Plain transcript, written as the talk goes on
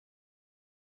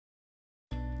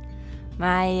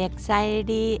My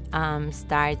anxiety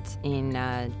starts in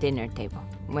dinner table.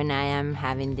 When I am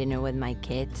having dinner with my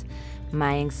kids,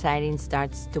 my anxiety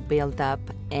starts to build up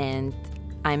and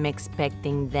I'm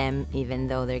expecting them, even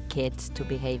though they're kids, to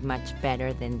behave much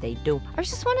better than they do. I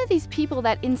was just one of these people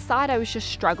that inside I was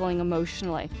just struggling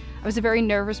emotionally. I was a very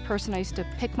nervous person. I used to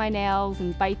pick my nails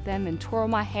and bite them and twirl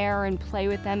my hair and play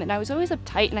with them, and I was always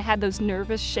uptight and I had those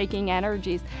nervous, shaking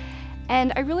energies.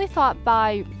 And I really thought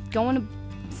by going to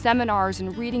seminars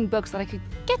and reading books that I could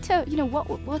get to,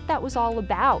 what that was all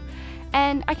about.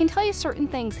 And I can tell you certain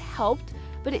things helped,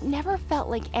 but it never felt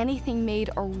like anything made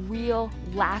a real,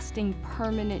 lasting,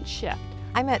 permanent shift.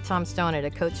 I met Tom Stone at a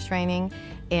coach training,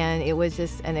 and it was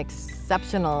just an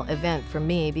exceptional event for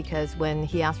me because when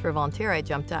he asked for a volunteer, I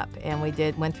jumped up, and we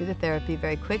went through the therapy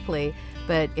very quickly,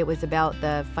 but it was about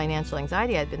the financial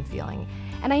anxiety I'd been feeling.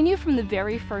 And I knew from the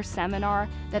very first seminar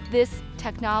that this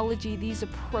technology, these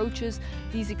approaches,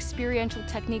 these experiential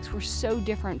techniques were so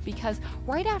different because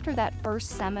right after that first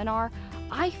seminar,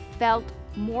 I felt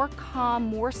more calm,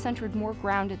 more centered, more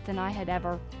grounded than I had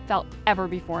ever felt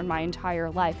before in my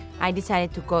entire life. I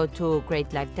decided to go to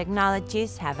Great Life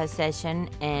Technologies, have a session,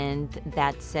 and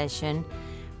that session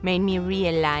made me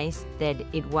realize that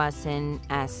it wasn't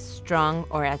as strong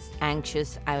or as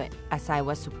anxious as I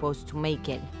was supposed to make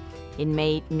it. It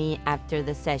made me, after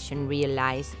the session,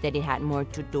 realize that it had more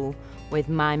to do with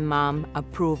my mom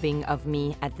approving of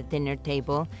me at the dinner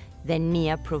table than me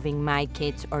approving my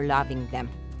kids or loving them.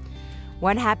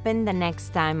 What happened the next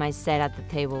time I sat at the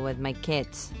table with my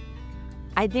kids?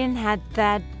 I didn't have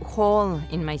that hole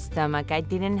in my stomach. I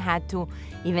didn't have to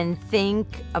even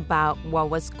think about what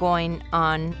was going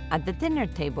on at the dinner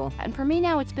table. And for me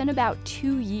now, it's been about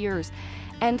 2 years.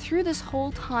 And through this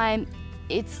whole time,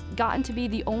 it's gotten to be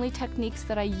the only techniques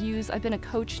that I use. I've been a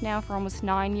coach now for almost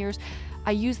 9 years.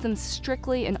 I use them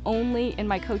strictly and only in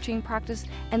my coaching practice.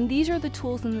 And these are the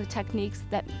tools and the techniques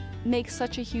that make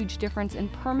such a huge difference in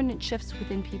permanent shifts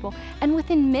within people and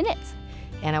within minutes.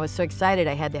 And I was so excited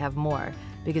I had to have more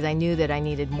because I knew that I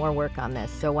needed more work on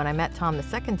this. So when I met Tom the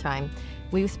second time,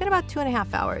 we spent about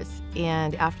 2.5 hours.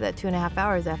 And after that 2.5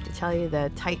 hours, I have to tell you,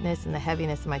 the tightness and the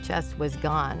heaviness in my chest was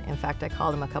gone. In fact, I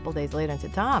called him a couple days later and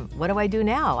said, Tom, what do I do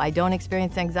now? I don't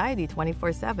experience anxiety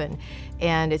 24/7.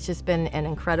 And it's just been an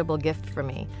incredible gift for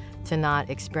me to not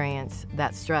experience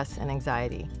that stress and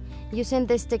anxiety. Using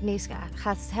these techniques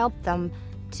has helped them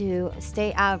to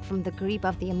stay out from the grip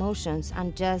of the emotions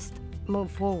and just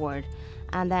move forward,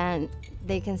 and then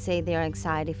they can say they're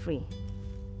anxiety free.